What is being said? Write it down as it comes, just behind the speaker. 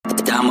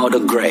Damo the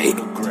Great.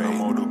 Took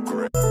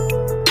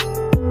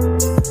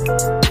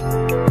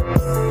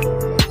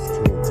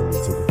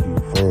a few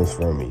friends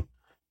from me.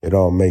 It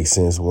all makes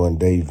sense one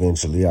day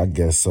eventually, I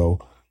guess so.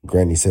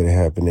 Granny said it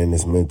happened and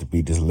it's meant to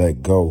be, just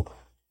let go.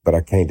 But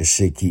I can't, the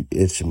shit keep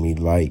itching me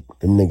like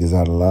them niggas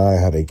out of line,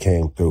 how they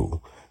came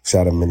through.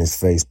 Shot him in his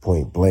face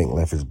point blank,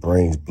 left his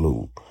brains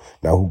blue.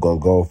 Now who gonna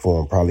go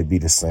for him? Probably be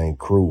the same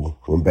crew.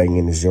 When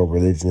banging is your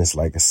religion, it's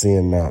like a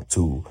sin not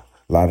to.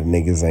 A lot of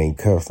niggas ain't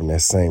cut from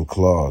that same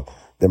cloth.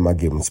 Them I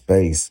give them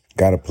space.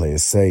 Gotta play it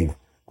safe.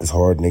 This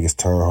hard niggas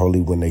turn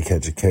holy when they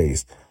catch a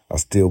case. I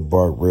still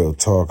bark real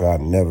talk, I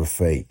never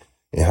fake.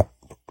 And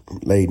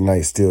late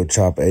night still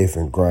chop eighth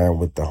and grind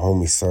with the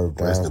homie served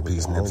down. Rest in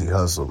peace, Nipsey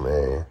Hussle,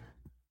 man.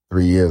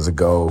 3 years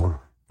ago,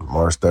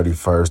 March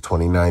 31st,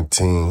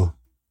 2019. You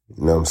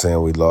know what I'm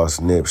saying? We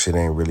lost Nip. Shit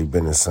ain't really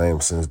been the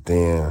same since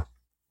then.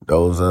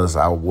 Those of us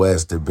out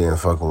west that been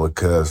fucking with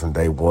cuz from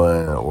day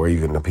one, or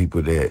even the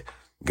people that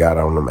got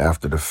on them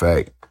after the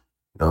fact.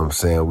 You know what I'm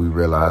saying? We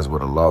realized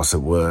what a loss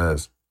it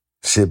was.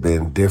 Shit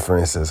been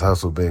different since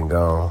Hustle been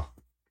gone.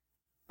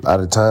 A lot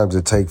of times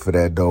it take for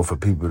that though, for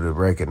people to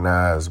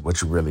recognize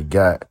what you really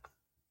got.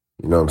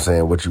 You know what I'm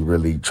saying? What you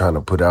really trying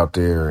to put out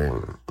there.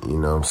 And you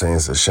know what I'm saying?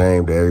 It's a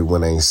shame that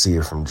everyone ain't see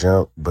it from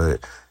jump, but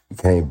you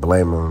can't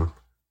blame them,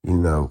 you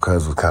know,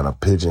 cuz was kind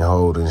of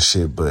pigeonholed and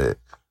shit. But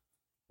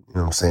you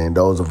know what I'm saying?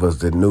 Those of us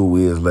that knew,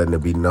 we is letting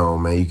it be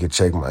known, man. You can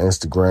check my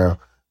Instagram.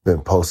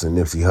 Been posting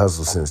Nipsey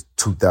Hussle since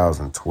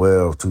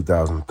 2012,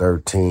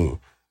 2013.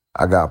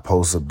 I got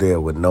posts up there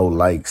with no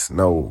likes,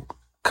 no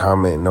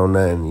comment, no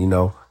nothing, you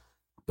know.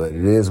 But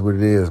it is what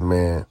it is,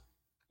 man.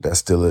 That's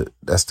still a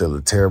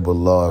terrible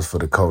loss for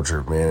the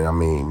culture, man. I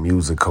mean,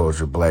 music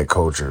culture, black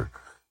culture,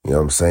 you know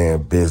what I'm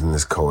saying?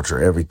 Business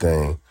culture,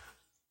 everything.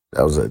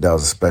 That was a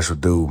special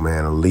dude,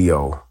 man, a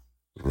Leo.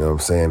 You know what I'm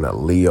saying? A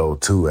Leo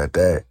too at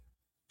that.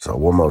 So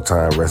one more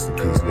time, rest in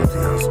peace, Nipsey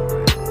Hussle, man.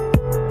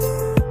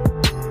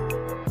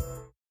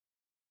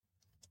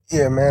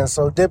 Yeah, man,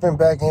 so dipping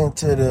back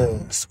into the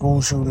school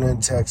shooting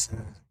in Texas,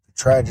 the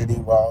tragedy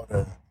while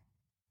the,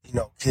 you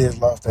know, kids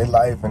lost their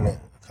life and a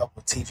couple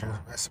of teachers,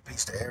 rest in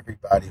peace to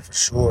everybody for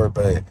sure.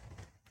 But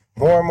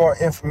more and more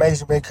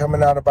information been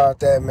coming out about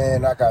that,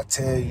 man. I gotta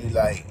tell you,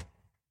 like,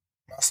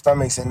 my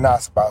stomach's in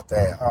knots about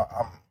that.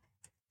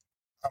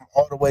 I'm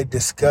all the way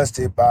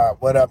disgusted by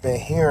what I've been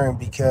hearing,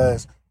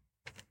 because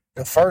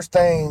the first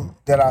thing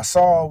that I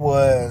saw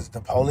was the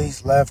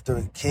police left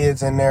the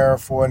kids in there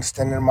for an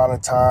extended amount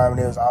of time.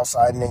 They was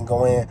outside and didn't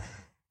go in.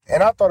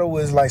 And I thought it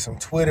was like some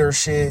Twitter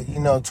shit. You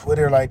know,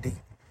 Twitter like to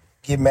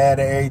get mad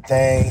at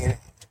everything. And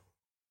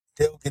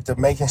they'll get to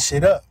making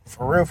shit up.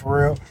 For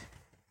real.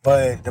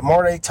 But the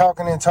more they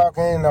talking, and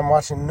I'm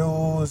watching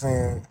news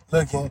and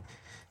looking,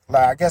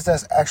 like, I guess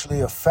that's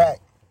actually a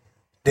fact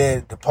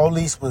that the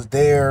police was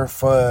there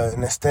for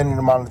an extended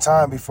amount of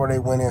time before they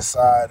went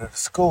inside of the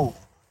school.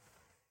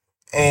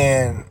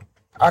 And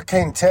I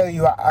can't tell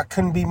you, I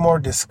couldn't be more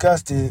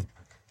disgusted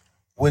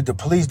with the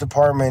police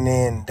department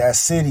in that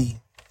city.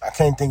 I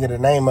can't think of the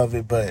name of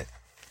it, but,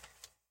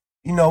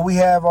 you know, we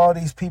have all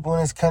these people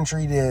in this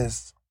country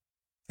that's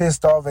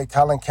pissed off at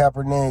Colin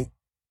Kaepernick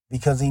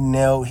because he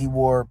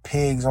wore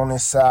pigs on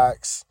his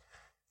socks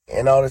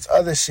and all this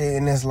other shit.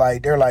 And it's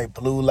like, they're like,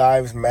 Blue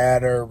Lives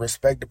Matter,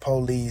 respect the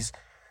police.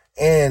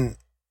 And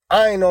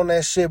I ain't on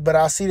that shit, but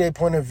I see their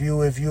point of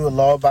view. If you a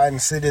law-abiding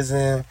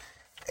citizen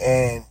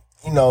and,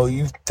 you know,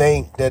 you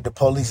think that the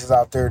police is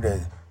out there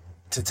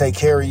to take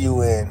care of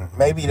you, and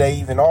maybe they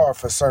even are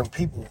for certain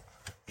people.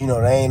 You know,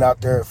 they ain't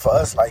out there for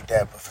us like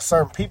that, but for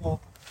certain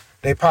people,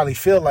 they probably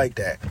feel like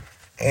that.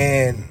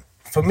 And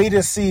for me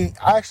to see,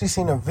 I actually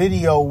seen a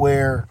video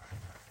where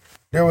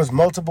there was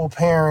multiple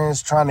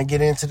parents trying to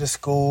get into the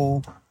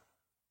school,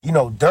 you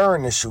know,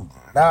 during the shooting,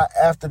 not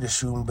after the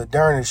shooting, but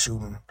during the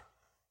shooting.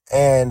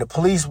 And the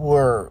police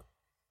were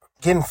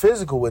getting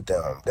physical with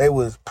them. They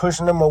was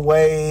pushing them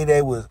away.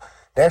 They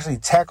actually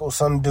tackled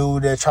some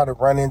dude that tried to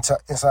run inside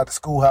the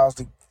schoolhouse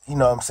to, you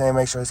know what I'm saying,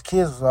 make sure his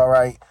kids was all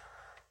right.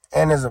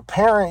 And as a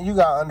parent, you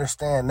got to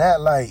understand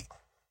that, like,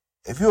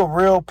 if you're a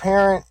real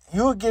parent,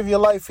 you would give your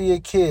life for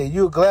your kid.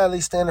 You would gladly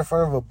stand in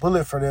front of a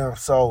bullet for them.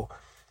 So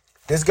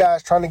this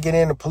guy's trying to get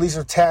in. The police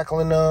are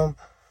tackling them.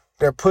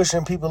 They're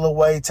pushing people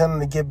away, telling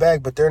them to get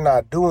back, but they're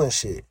not doing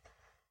shit.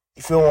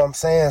 You feel what I'm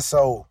saying?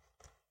 So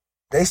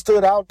they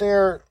stood out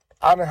there.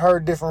 I done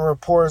heard different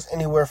reports,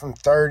 anywhere from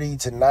 30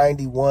 to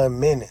 91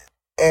 minutes.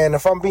 And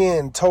if I'm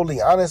being totally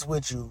honest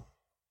with you,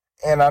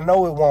 and I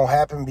know it won't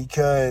happen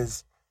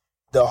because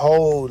the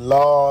whole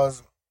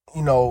laws,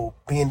 you know,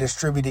 being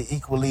distributed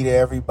equally to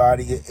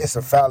everybody, it's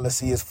a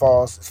fallacy, it's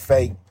false, it's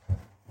fake,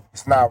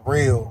 it's not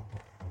real.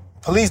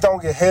 Police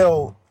don't get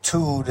held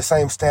to the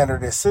same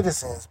standard as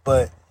citizens,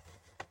 but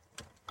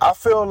I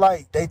feel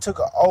like they took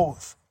an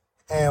oath.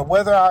 And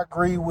whether I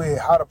agree with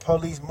how the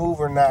police move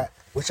or not,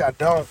 which I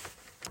don't,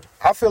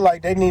 I feel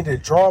like they need to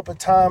draw up a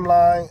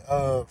timeline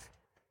of,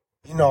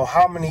 you know,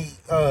 how many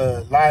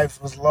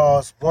lives was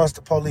lost once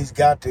the police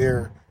got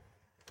there,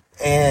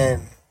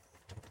 and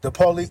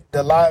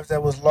the lives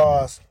that was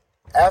lost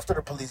after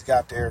the police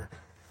got there,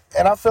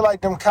 And I feel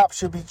like them cops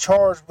should be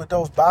charged with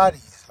those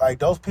bodies. Like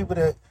those people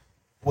that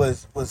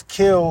was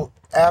killed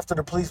after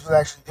the police was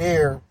actually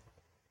there.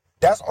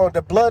 That's on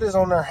the blood is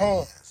on their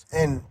hands.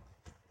 And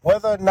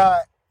whether or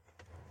not,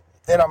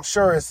 and I'm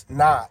sure it's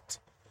not,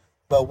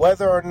 but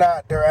whether or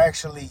not they're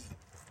actually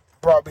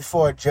brought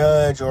before a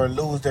judge or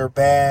lose their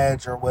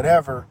badge or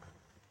whatever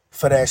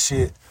for that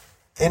shit,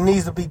 it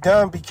needs to be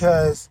done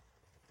because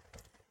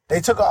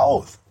they took an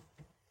oath.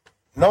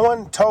 No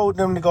one told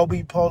them to go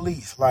be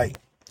police. Like,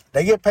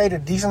 they get paid a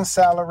decent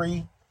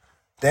salary.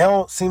 They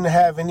don't seem to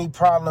have any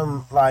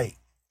problem, like,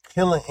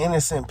 killing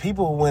innocent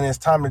people when it's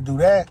time to do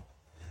that.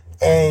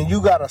 And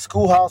you got a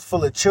schoolhouse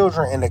full of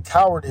children and the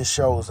cowardice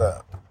shows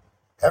up.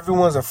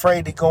 Everyone's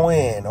afraid to go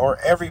in, or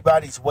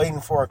everybody's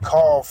waiting for a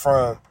call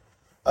from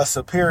a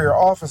superior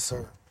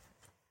officer.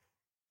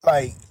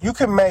 Like, you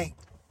can make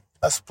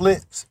a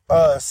split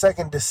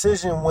second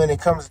decision when it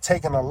comes to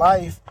taking a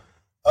life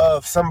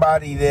of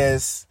somebody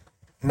that's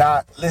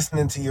not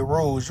listening to your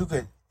rules. You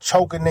could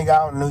choke a nigga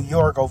out in New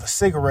York over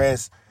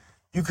cigarettes.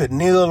 You could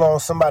kneel on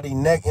somebody's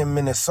neck in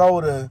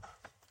Minnesota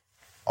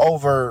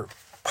over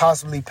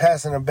possibly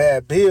passing a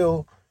bad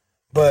bill,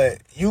 but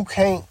you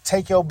can't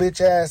take your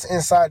bitch ass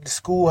inside the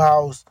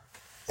schoolhouse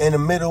in the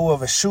middle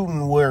of a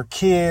shooting where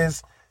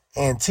kids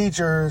and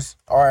teachers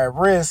are at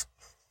risk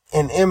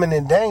and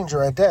imminent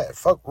danger at that.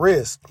 Fuck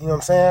risk, you know what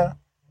I'm saying?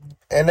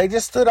 And they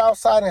just stood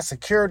outside and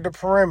secured the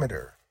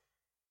perimeter.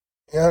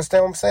 You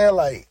understand what I'm saying?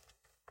 Like,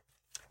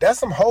 that's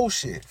some whole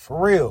shit,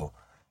 for real.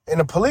 And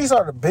the police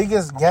are the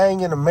biggest gang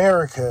in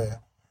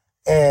America,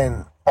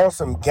 and on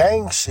some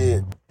gang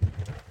shit,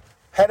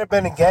 had it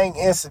been a gang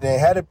incident,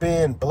 had it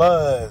been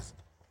Bloods,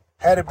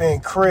 had it been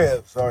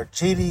Crips or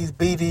GDs,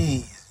 BDs,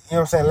 you know what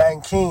I'm saying,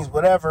 Latin Kings,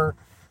 whatever,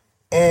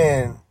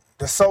 and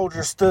the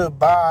soldiers stood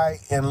by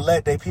and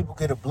let their people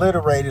get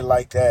obliterated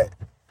like that,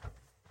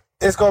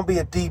 it's going to be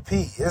a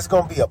DP. It's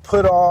going to be a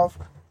put off.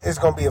 It's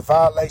going to be a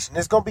violation.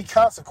 It's going to be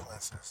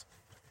consequences.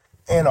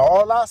 And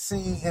all I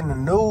see in the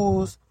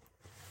news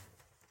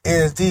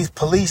is these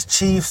police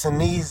chiefs and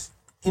these,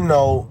 you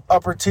know,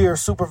 upper tier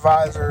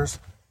supervisors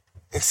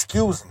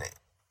excusing it.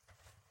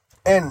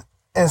 And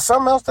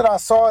something else that I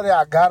saw that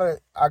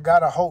I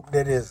gotta hope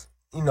that is,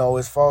 you know,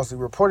 is falsely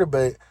reported,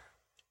 but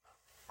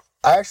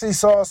I actually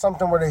saw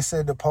something where they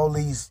said the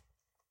police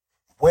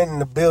went in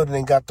the building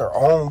and got their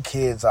own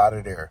kids out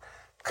of there.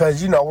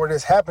 Cause you know where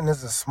this happened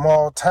is a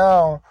small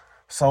town,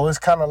 so it's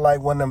kind of like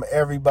one of them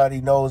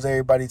everybody knows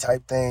everybody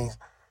type things.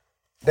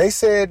 They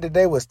said that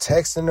they was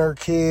texting their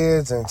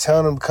kids and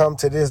telling them to come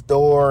to this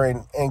door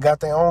and got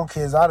their own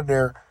kids out of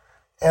there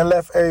and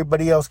left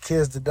everybody else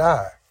kids to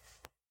die.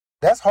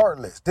 That's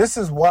heartless. This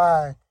is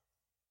why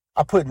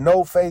I put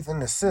no faith in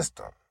the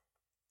system.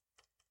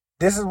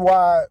 This is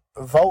why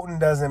voting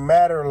doesn't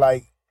matter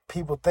like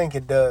people think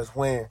it does.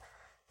 When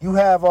you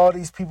have all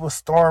these people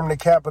storm the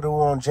Capitol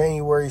on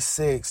January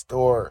 6th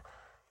or,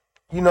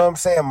 you know what I'm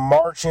saying,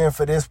 marching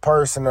for this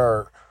person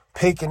or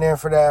picking in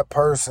for that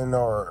person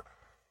or,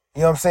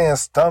 you know what I'm saying,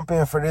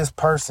 stumping for this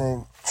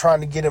person,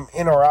 trying to get him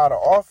in or out of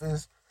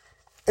office,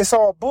 it's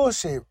all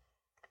bullshit.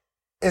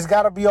 It's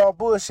got to be all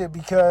bullshit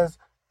because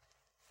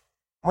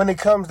when it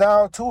comes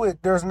down to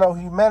it, there's no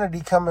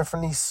humanity coming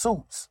from these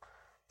suits.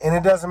 And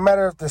it doesn't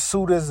matter if the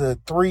suit is a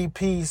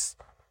 3-piece,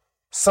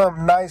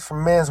 something nice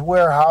from Men's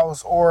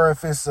Warehouse, or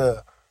if it's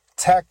a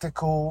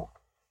tactical,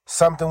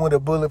 something with a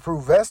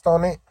bulletproof vest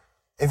on it.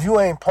 If you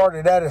ain't part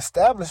of that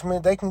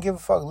establishment, they can give a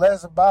fuck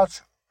less about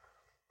you.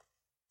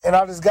 And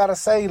I just gotta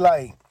say,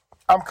 like,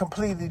 I'm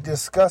completely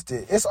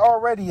disgusted. It's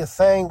already a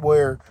thing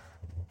where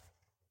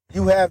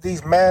you have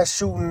these mass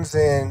shootings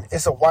and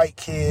it's a white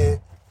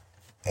kid.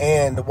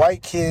 And the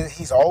white kid,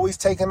 he's always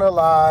taken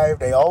alive.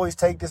 They always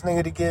take this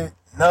nigga to get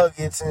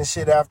nuggets and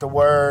shit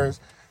afterwards.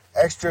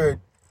 Extra,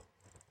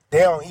 they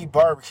don't eat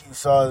barbecue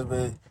sauce,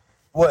 but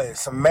what,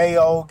 some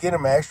mayo. Get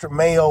him an extra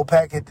mayo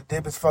packet to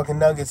dip his fucking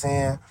nuggets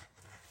in.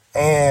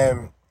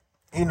 And,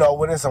 you know,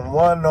 when it's a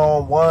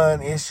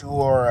one-on-one issue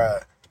or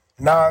a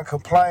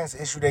non-compliance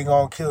issue, they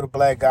gonna kill the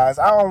black guys.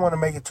 I don't want to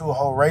make it to a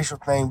whole racial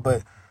thing,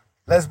 but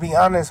let's be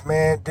honest,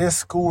 man. This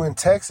school in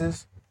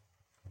Texas,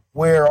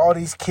 where all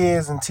these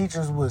kids and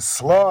teachers was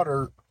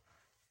slaughtered,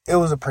 it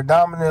was a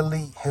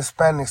predominantly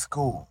Hispanic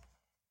school.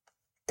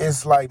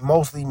 It's like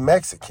mostly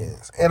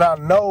Mexicans. And I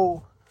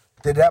know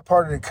that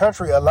part of the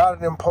country, a lot of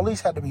them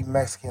police had to be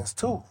Mexicans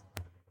too.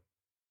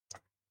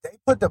 They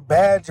put the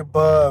badge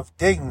above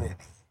dignity.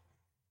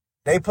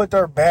 They put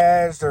their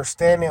badge, their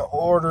standing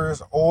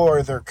orders,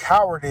 or their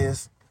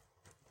cowardice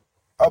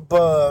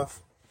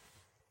above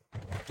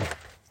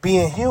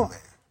being human.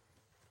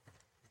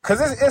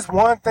 Because it's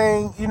one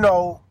thing, you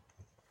know,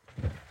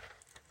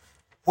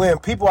 when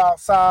people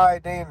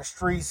outside, they in the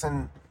streets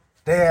and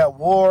they at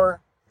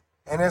war,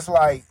 and it's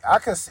like, I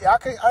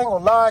ain't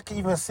gonna lie, I can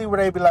even see where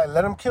they be like,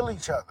 let them kill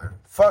each other.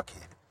 Fuck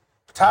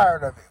it.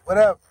 Tired of it.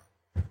 Whatever.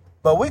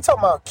 But we talking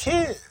about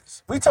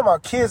kids. We talking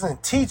about kids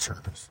and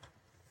teachers.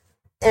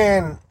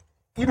 And,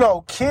 you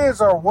know, kids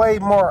are way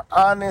more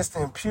honest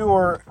and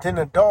pure than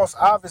adults,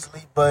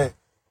 obviously. But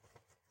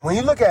when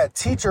you look at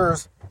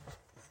teachers,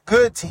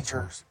 good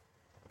teachers,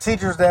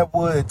 teachers that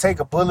would take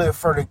a bullet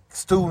for the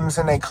students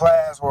in their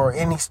class or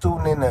any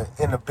student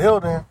in the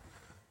building.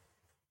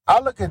 I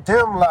look at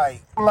them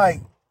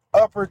like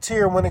upper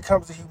tier when it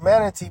comes to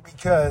humanity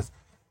because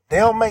they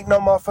don't make no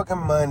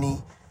motherfucking money.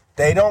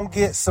 They don't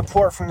get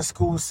support from the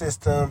school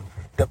system.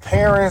 The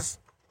parents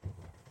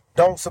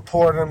don't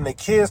support them. The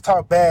kids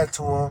talk bad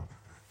to them.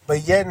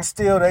 But yet and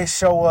still they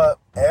show up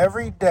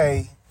every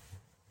day.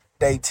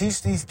 They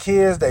teach these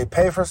kids. They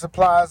pay for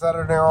supplies out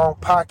of their own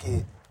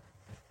pocket.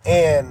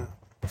 And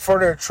for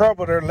their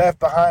trouble, they're left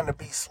behind to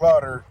be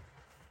slaughtered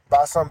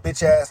by some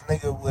bitch ass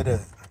nigga with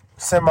a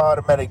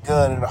semi-automatic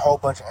gun and a whole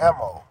bunch of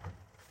ammo.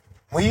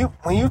 When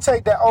you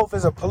take that oath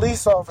as a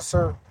police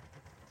officer,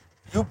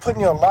 you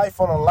putting your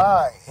life on the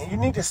line, and you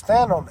need to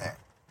stand on that.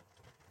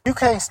 You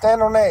can't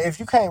stand on that if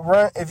you can't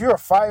run. If you're a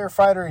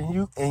firefighter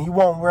and you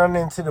won't run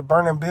into the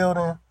burning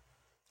building,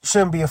 you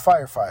shouldn't be a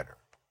firefighter,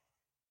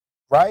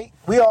 right?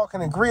 We all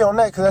can agree on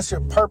that because that's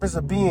your purpose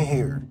of being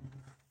here.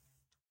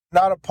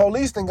 Now the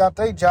police done got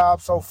their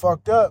job so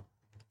fucked up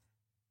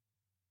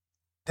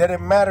that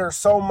it matters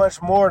so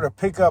much more to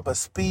pick up a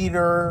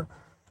speeder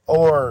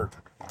or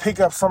pick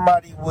up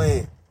somebody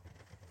with,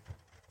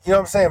 you know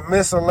what I'm saying,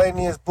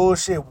 miscellaneous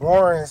bullshit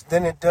warrants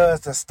than it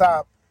does to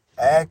stop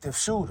an active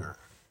shooter.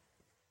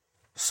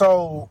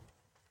 So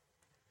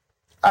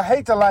I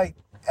hate to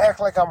act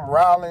like I'm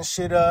riling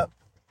shit up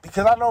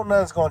because I know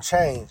nothing's gonna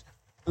change.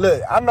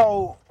 Look, I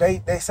know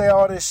they say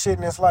all this shit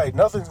and it's like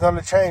nothing's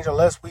gonna change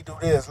unless we do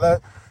this.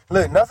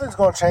 Look, nothing's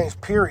gonna change,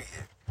 period.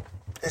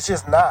 It's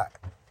just not.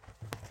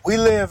 We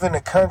live in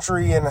a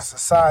country and a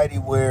society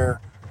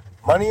where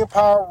money and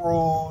power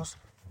rules.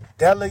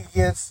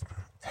 Delegates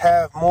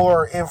have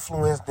more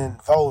influence than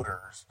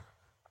voters.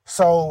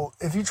 So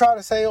if you try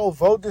to say, oh,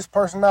 vote this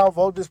person out,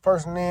 vote this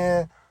person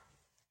in,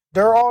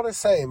 they're all the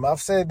same.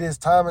 I've said this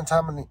time and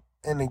time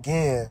and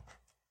again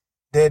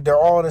that they're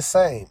all the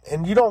same.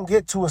 And you don't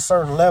get to a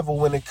certain level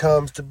when it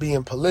comes to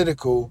being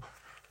political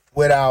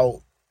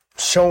without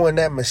showing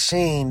that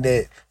machine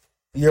that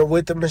you're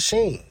with the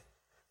machine.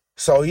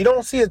 So you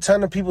don't see a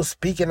ton of people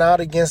speaking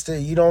out against it.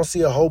 You don't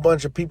see a whole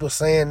bunch of people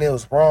saying it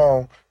was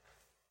wrong.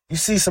 You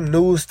see some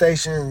news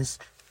stations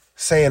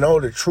saying, oh,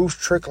 the truth's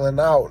trickling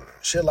out and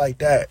shit like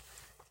that.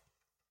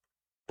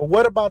 But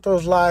what about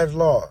those live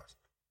laws?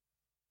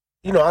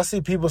 You know, I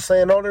see people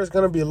saying, oh, there's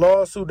going to be a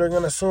lawsuit. They're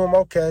going to sue them.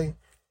 Okay,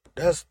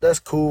 that's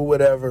cool,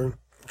 whatever.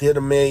 Get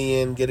 $1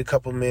 million, get a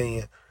couple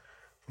million.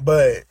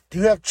 But do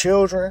you have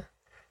children?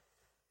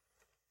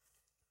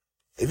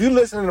 If you're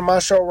listening to my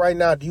show right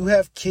now, do you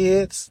have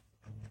kids?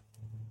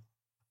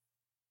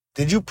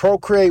 Did you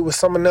procreate with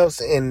someone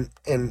else and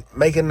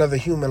make another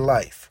human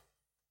life?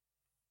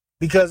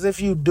 Because if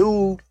you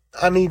do,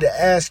 I need to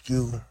ask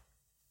you,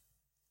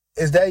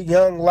 is that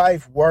young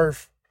life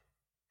worth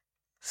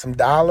some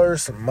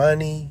dollars, some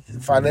money,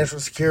 financial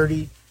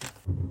security?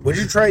 Would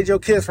you trade your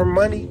kids for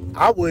money?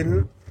 I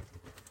wouldn't.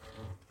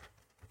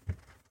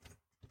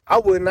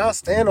 I'll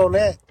stand on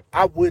that.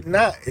 I would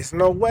not. It's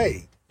no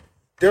way.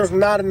 There's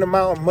not an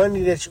amount of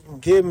money that you can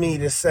give me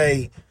to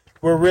say,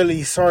 we're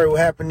really sorry what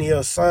happened to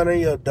your son or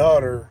your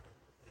daughter,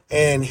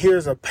 and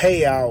here's a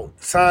payout,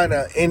 sign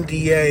an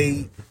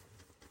NDA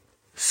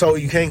so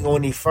you can't go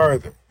any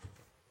further.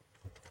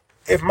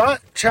 If my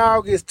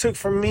child gets took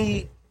from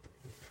me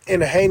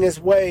in a heinous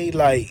way,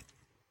 like,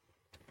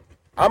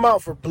 I'm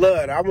out for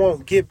blood. I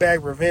won't get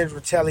back revenge,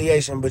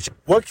 retaliation, but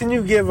what can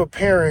you give a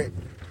parent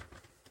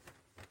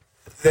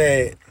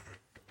that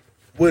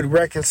would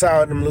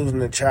reconcile them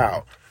losing a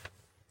child?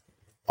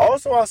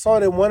 Also, I saw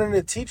that one of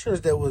the teachers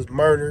that was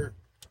murdered,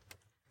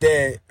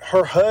 that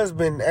her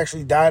husband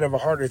actually died of a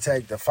heart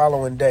attack the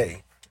following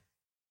day.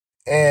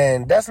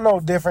 And that's no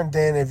different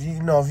than if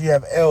you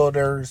have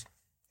elders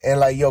and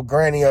like your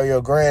granny or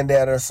your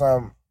granddad or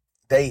something,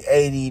 they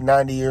 80,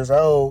 90 years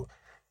old,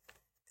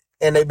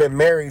 and they've been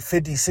married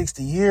 50,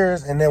 60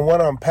 years, and then one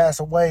of them pass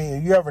away.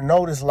 You ever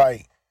notice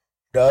like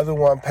the other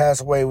one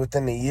passed away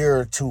within a year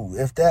or two,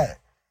 if that,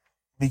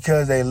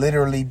 because they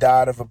literally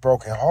died of a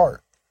broken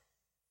heart.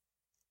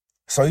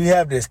 So you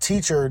have this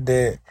teacher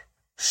that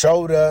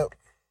showed up,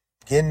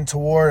 getting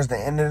towards the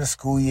end of the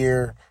school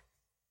year,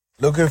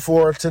 looking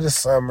forward to the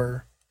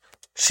summer.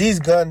 She's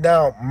gunned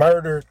down,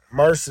 murdered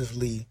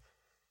mercifully,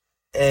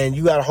 and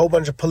you got a whole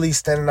bunch of police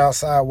standing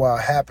outside while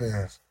it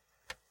happens.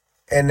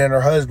 And then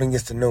her husband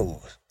gets the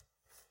news.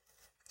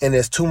 And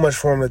it's too much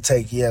for him to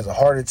take. He has a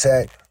heart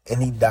attack,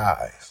 and he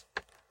dies.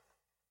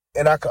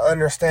 And I can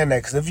understand that,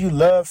 because if you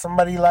love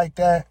somebody like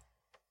that,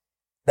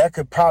 that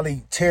could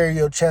probably tear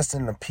your chest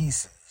into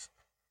pieces.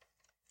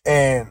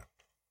 And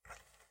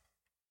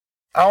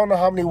I don't know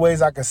how many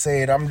ways I can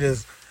say it.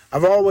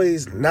 I've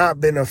always not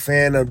been a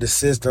fan of the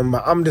system,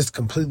 but I'm just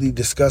completely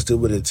disgusted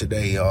with it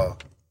today, y'all.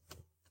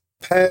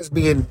 Past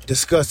being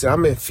disgusted,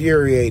 I'm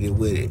infuriated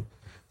with it.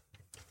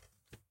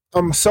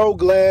 I'm so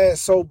glad,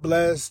 so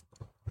blessed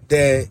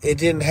that it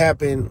didn't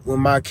happen when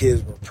my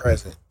kids were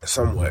present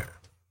somewhere.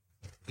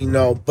 You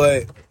know,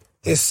 but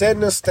it's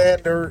setting a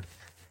standard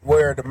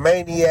where the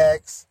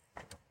maniacs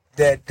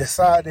that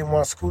decide they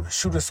want to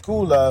shoot a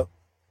school up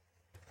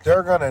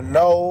they're going to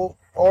know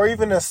or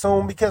even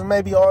assume, because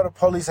maybe all the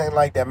police ain't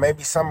like that.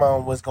 Maybe some of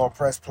them was going to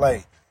press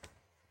play.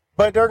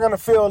 But they're going to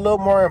feel a little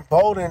more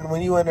emboldened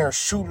when you in there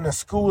shooting the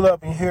school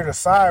up and you hear the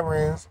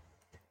sirens.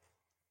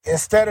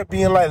 Instead of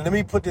being like, let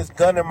me put this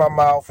gun in my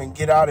mouth and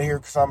get out of here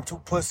because I'm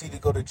too pussy to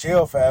go to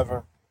jail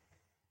forever.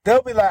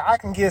 They'll be like, I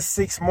can get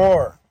 6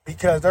 more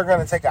because they're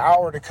going to take an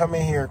hour to come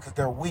in here because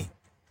they're weak.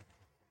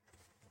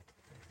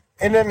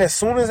 And then as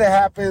soon as it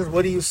happens,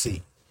 what do you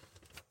see?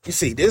 You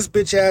see this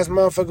bitch ass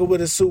motherfucker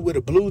with a suit with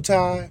a blue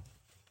tie.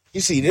 You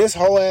see this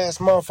whole ass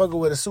motherfucker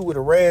with a suit with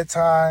a red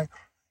tie,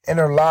 and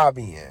they're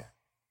lobbying.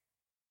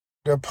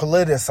 They're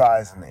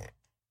politicizing it.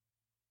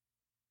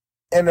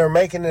 And they're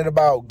making it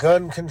about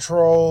gun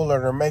control,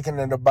 or they're making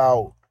it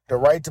about the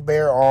right to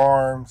bear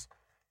arms.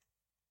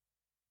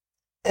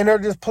 And they're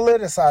just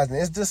politicizing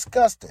it. It's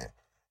disgusting.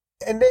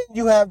 And then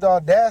you have the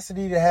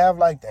audacity to have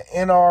like the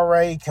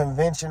NRA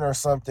convention or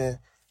something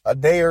a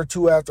day or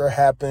two after it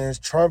happens.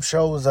 Trump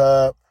shows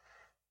up.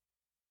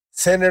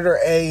 Senator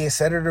A and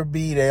Senator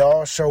B, they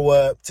all show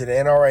up to the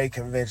NRA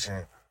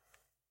convention.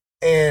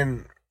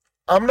 And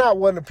I'm not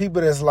one of the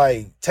people that's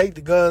like, take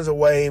the guns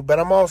away, but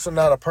I'm also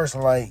not a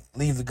person like,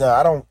 leave the gun.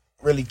 I don't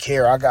really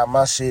care. I got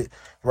my shit.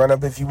 Run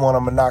up if you want.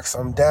 I'm going to knock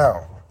something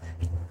down.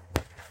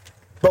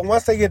 But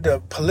once they get to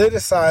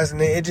politicizing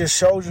it, it just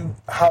shows you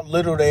how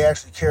little they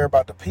actually care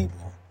about the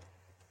people.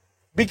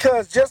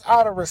 Because just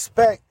out of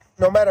respect,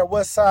 no matter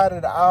what side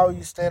of the aisle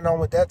you stand on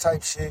with that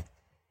type shit,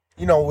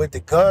 you know, with the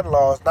gun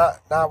laws,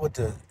 not with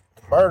the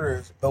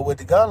murders, but with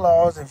the gun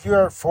laws, if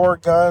you're for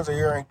guns or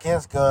you're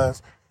against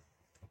guns,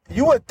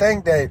 you would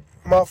think that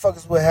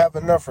motherfuckers would have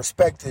enough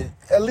respect to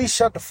at least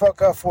shut the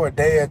fuck up for a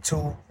day or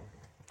two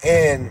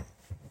and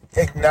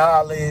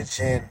acknowledge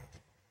and,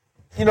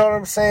 you know what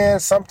I'm saying,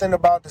 something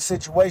about the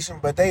situation,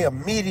 but they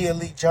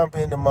immediately jump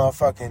into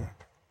motherfucking,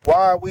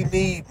 why we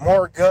need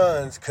more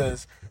guns,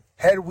 because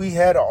had we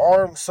had an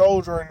armed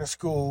soldier in the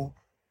school,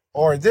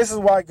 or this is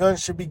why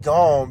guns should be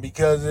gone,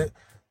 because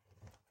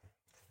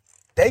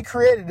they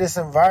created this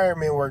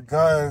environment where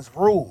guns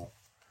rule.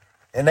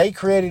 And they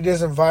created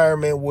this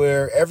environment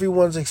where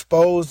everyone's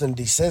exposed and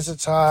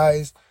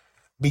desensitized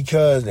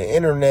because the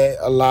internet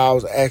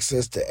allows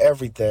access to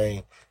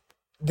everything.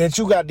 That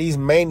you got these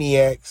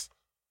maniacs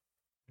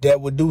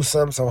that would do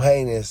something so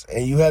heinous,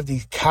 and you have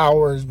these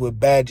cowards with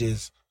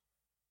badges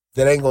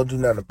that ain't gonna do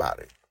nothing about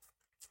it.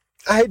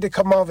 I hate to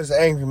come off as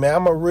angry, man.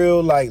 I'm a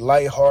real, like,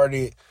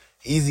 lighthearted,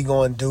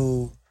 easygoing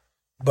dude.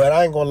 But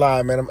I ain't gonna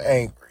lie, man. I'm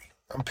angry.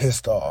 I'm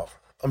pissed off.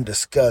 I'm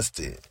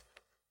disgusted.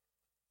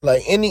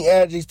 Like, any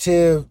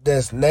adjective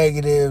that's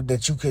negative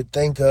that you could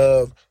think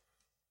of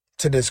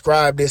to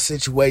describe this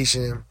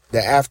situation,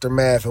 the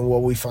aftermath and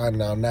what we find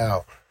out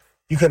now,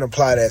 you can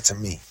apply that to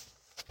me.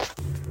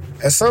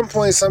 At some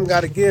point, something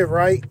got to give,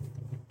 right?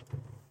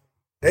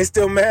 They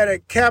still mad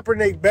at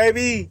Kaepernick,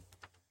 baby.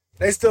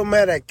 They still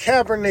mad at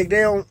Kaepernick.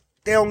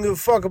 They don't give a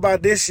fuck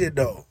about this shit,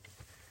 though.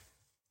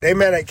 They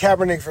mad at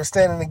Kaepernick for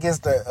standing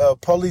against the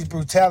police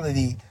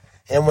brutality.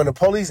 And when the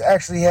police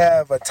actually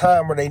have a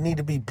time where they need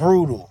to be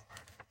brutal,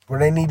 where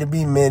they need to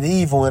be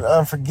medieval and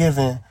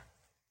unforgiving,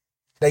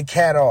 they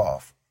cat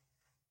off.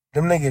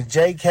 Them niggas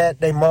J-cat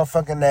they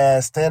motherfucking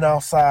ass, stand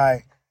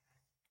outside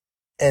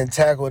and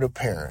tackle the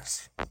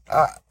parents.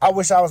 I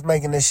wish I was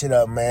making this shit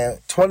up, man.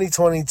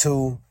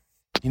 2022,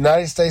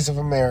 United States of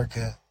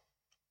America.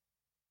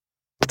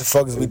 What the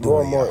fuck is we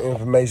doing? More and more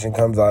information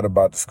comes out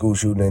about the school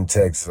shooting in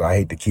Texas. I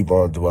hate to keep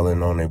on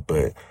dwelling on it,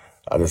 but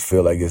I just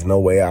feel like there's no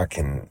way I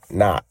can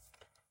not.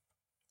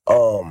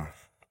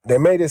 They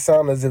made it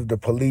sound as if the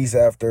police,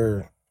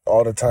 after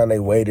all the time they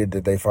waited,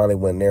 that they finally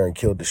went there and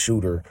killed the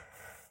shooter.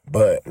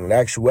 But in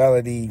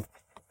actuality,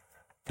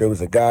 there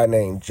was a guy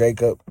named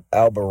Jacob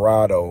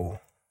Alvarado,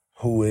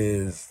 who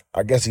is,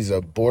 I guess he's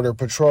a border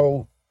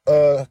patrol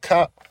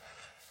cop.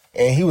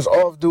 And he was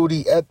off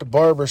duty at the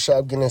barber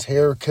shop getting his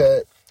hair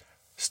cut.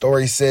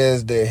 Story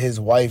says that his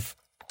wife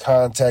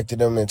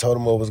contacted him and told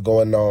him what was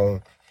going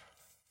on.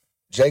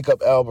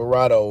 Jacob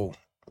Alvarado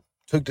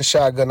took the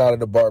shotgun out of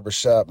the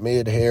barbershop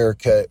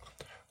mid-haircut,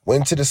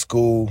 went to the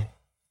school,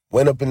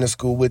 went up in the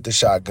school with the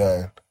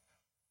shotgun,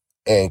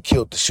 and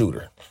killed the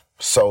shooter.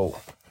 So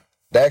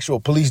the actual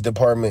police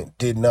department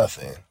did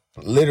nothing.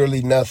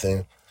 Literally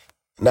nothing.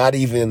 Not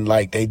even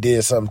like they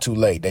did something too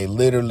late. They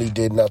literally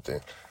did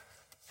nothing.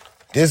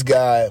 This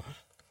guy,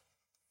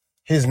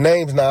 his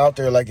name's not out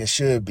there like it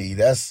should be.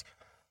 That's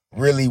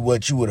really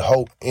what you would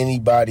hope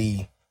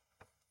anybody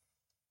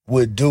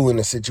would do in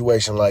a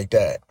situation like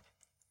that.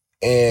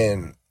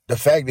 And the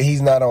fact that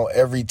he's not on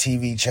every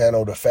TV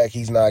channel, the fact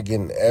he's not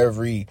getting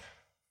every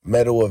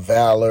Medal of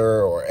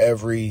Valor or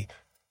every,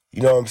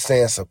 you know what I'm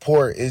saying,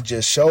 support, it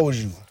just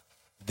shows you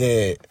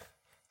that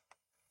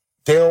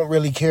they don't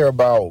really care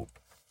about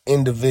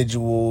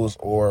individuals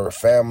or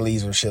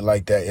families or shit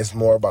like that. It's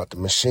more about the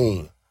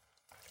machine.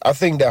 I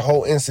think that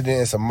whole incident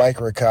is a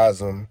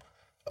microcosm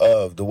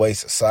of the way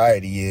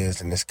society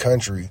is in this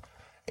country.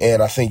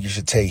 And I think you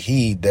should take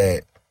heed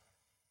that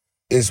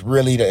it's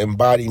really the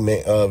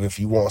embodiment of, if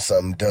you want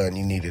something done,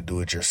 you need to do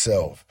it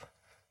yourself.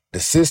 The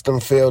system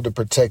failed to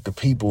protect the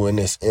people in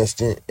this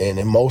instant, and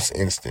in most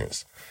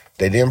instances.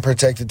 They didn't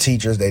protect the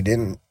teachers. They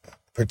didn't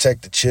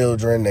protect the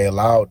children. They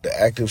allowed the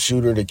active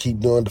shooter to keep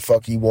doing the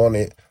fuck he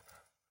wanted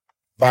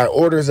by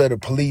orders of the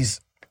police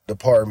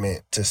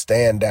department to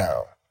stand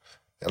down.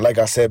 And like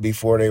I said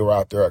before, they were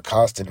out there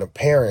accosting the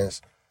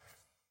parents,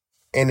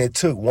 and it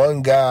took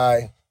one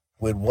guy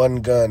with one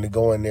gun to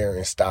go in there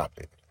and stop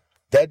it.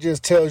 That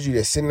just tells you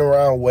that sitting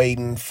around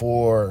waiting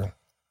for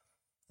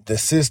the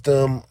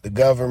system, the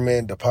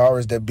government, the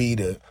powers that be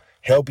to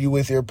help you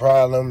with your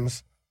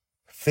problems,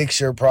 fix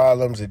your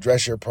problems,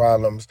 address your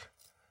problems.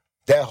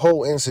 That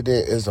whole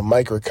incident is a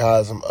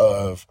microcosm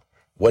of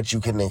what you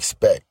can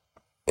expect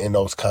in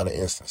those kind of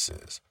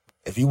instances.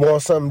 If you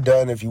want something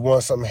done, if you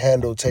want something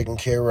handled, taken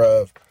care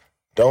of,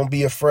 don't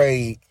be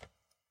afraid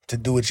to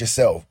do it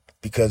yourself.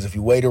 Because if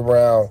you wait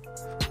around,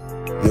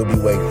 you'll be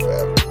waiting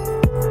forever.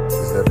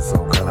 This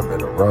episode kind of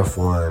been a rough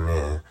one,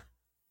 and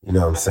you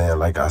know what I'm saying?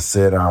 Like I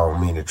said, I don't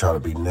mean to try to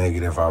be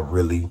negative. I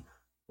really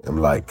am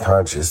like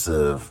conscious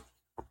of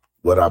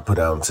what I put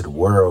out into the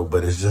world,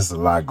 but it's just a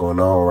lot going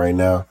on right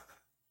now.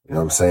 You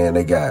know what I'm saying?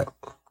 They got,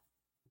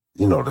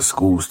 the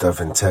school stuff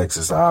in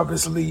Texas,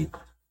 obviously.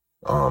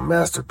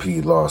 Master P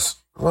lost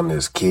one of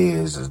his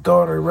kids, his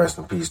daughter, rest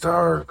in peace to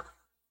her.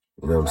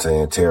 You know what I'm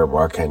saying? Terrible.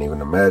 I can't even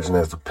imagine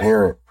as a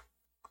parent.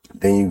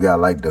 Then you got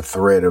like the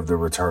threat of the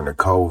return of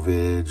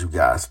COVID. You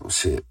got some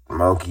shit,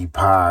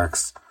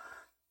 monkeypox.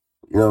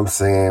 You know what I'm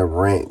saying?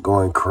 Rent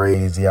going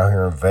crazy out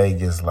here in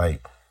Vegas.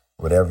 Like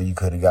whatever you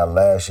could have got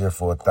last year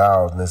for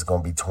 $1,000, it's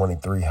gonna be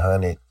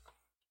 $2,300.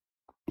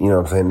 You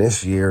know what I'm saying?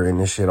 This year, and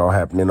this shit all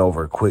happening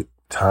over a quick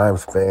time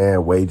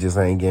span. Wages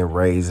ain't getting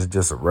raised. It's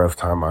just a rough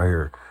time out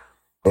here.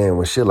 And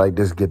when shit like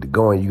this get to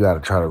going, you got to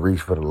try to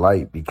reach for the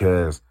light,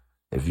 because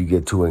if you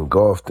get too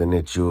engulfed in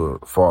it, you'll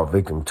fall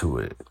victim to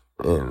it.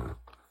 And,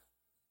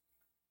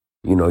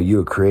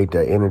 you'll create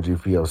that energy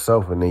for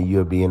yourself, and then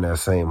you'll be in that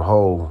same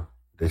hole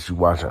that you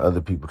watching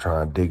other people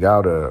trying to dig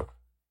out of.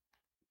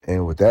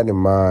 And with that in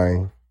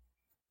mind,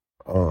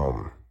 I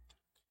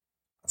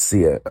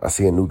see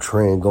a new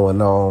trend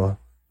going on,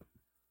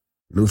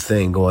 new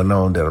thing going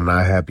on that I'm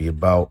not happy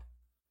about.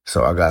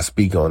 So I got to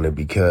speak on it,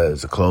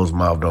 because a closed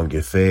mouth don't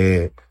get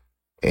fed.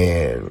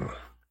 And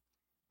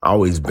I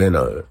always been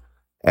a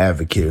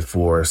advocate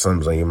for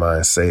something's on your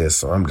mind, say it.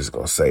 So I'm just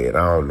going to say it.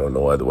 I don't know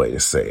no other way to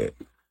say it.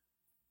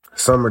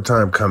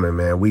 Summertime coming,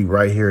 man. We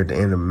right here at the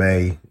end of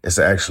May. It's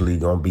actually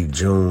going to be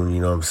June,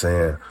 you know what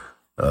I'm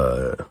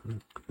saying?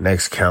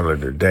 Next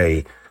calendar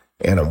day.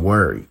 And I'm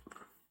worried.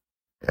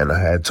 And I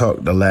had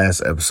talked the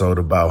last episode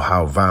about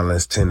how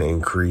violence tend to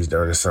increase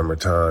during the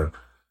summertime.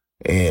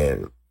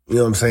 And you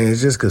know what I'm saying?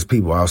 It's just because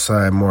people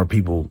outside, more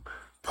people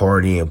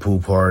partying, pool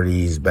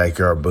parties,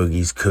 backyard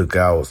boogies,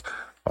 cookouts,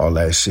 all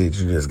that shit.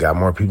 You just got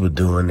more people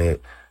doing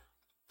it.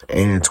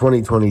 And in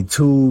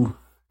 2022,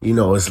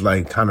 it's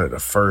like kind of the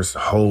first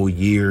whole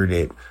year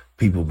that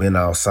people been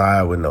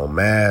outside with no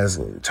mask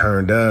and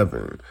turned up,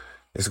 and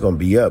it's going to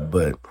be up.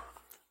 But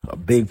a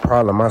big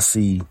problem I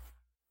see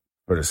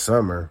for the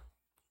summer,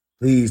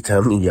 please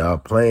tell me y'all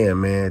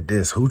playing, man,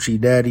 this Hoochie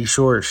Daddy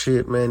short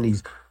shit, man,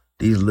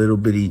 these little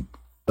bitty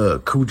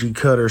coochie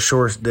cutter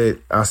shorts that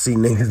I see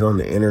niggas on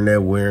the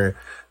internet wearing.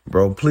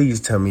 Bro,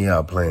 please tell me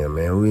y'all playing,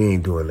 man. We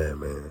ain't doing that,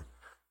 man.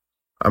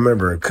 I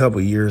remember a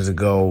couple years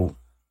ago,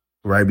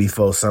 right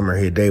before summer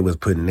hit, they was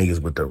putting niggas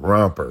with the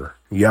romper.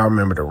 Y'all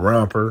remember the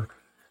romper?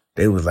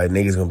 They was like,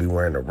 niggas gonna be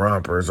wearing the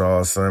rompers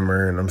all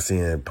summer, and I'm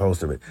seeing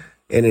posts of it.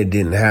 And it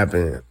didn't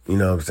happen, you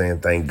know what I'm saying?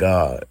 Thank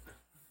God.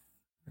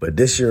 But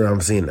this year I'm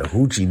seeing the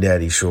Hoochie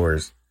Daddy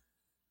shorts,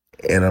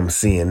 and I'm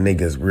seeing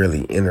niggas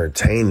really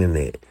entertaining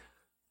it.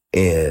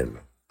 And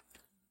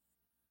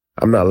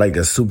I'm not like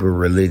a super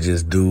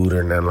religious dude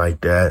or nothing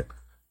like that,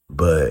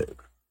 but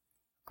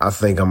I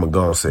think I'm gonna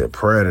go and say a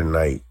prayer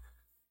tonight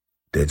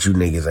that you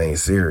niggas ain't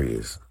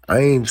serious. I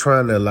ain't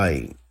trying to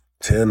like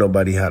tell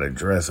nobody how to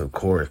dress, of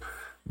course,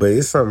 but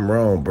it's something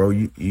wrong, bro.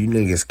 You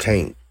niggas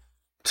can't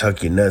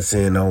tuck your nuts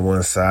in on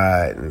one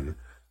side and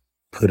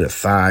put a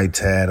thigh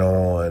tat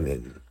on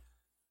and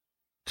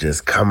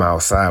just come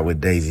outside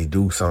with Daisy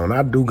Dukes on.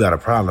 I do got a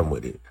problem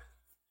with it.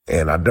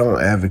 And I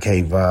don't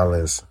advocate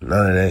violence,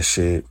 none of that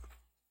shit.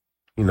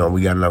 We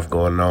got enough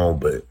going on,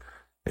 but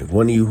if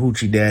one of you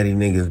Hoochie Daddy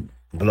niggas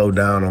blow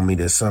down on me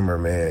this summer,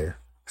 man,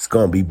 it's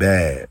gonna be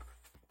bad.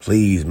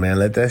 Please, man,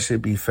 let that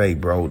shit be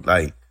fake, bro.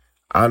 Like,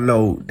 I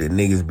know that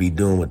niggas be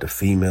doing what the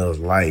females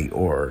like,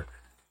 or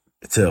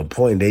to a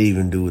point they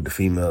even do what the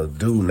females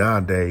do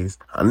nowadays.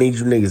 I need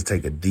you niggas to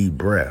take a deep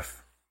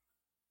breath.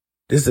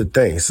 This is the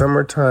thing.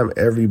 Summertime,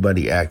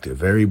 everybody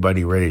active.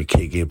 Everybody ready to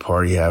kick it,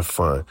 party, have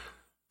fun.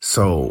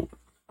 So,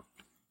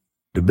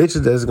 the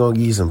bitches that's gonna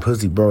give you some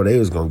pussy, bro, they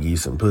was gonna give you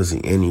some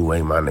pussy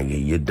anyway, my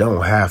nigga. You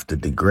don't have to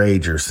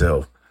degrade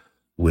yourself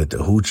with the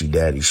Hoochie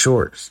Daddy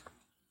shorts.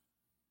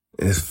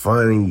 It's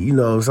funny,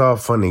 it's all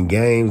fun and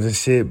games and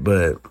shit,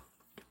 but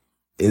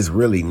it's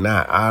really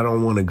not. I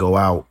don't want to go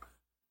out.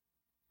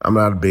 I'm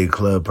not a big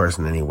club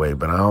person anyway,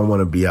 but I don't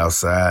want to be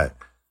outside,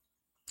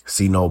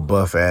 see no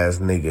buff ass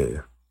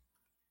nigga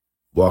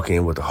walk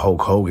in with the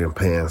Hulk Hogan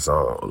pants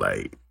on.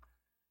 Like,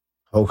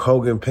 Hulk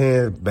Hogan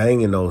pants,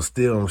 banging those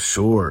still, I'm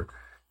sure.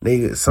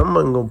 Nigga,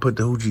 someone gonna put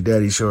the Hoochie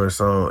Daddy shorts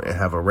on and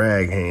have a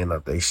rag hanging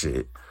up they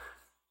shit.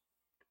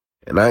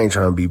 And I ain't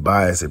trying to be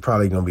biased. It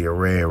probably gonna be a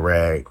red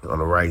rag on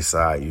the right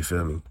side, you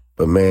feel me?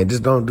 But man,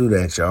 just don't do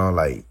that, y'all.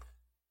 Like,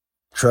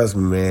 trust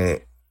me, man.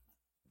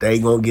 They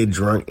gonna get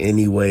drunk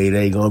anyway.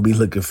 They gonna be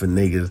looking for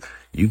niggas.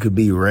 You could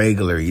be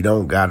regular. You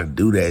don't gotta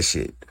do that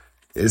shit.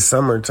 It's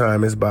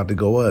summertime. It's about to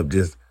go up.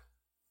 Just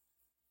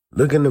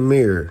look in the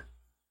mirror.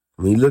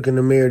 When you look in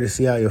the mirror to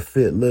see how your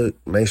fit look,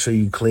 make sure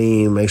you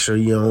clean. Make sure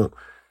you don't,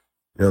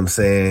 you know what I'm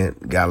saying,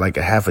 got like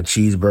a half a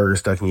cheeseburger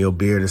stuck in your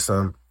beard or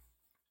something.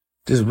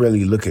 Just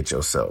really look at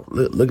yourself.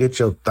 Look at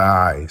your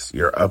thighs,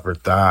 your upper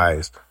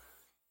thighs.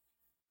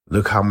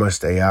 Look how much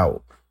they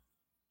out.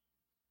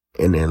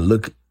 And then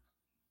look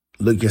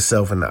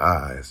yourself in the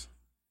eyes.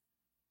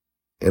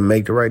 And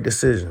make the right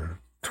decision.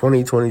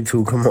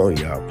 2022, come on,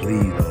 y'all.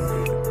 Please don't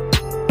do it.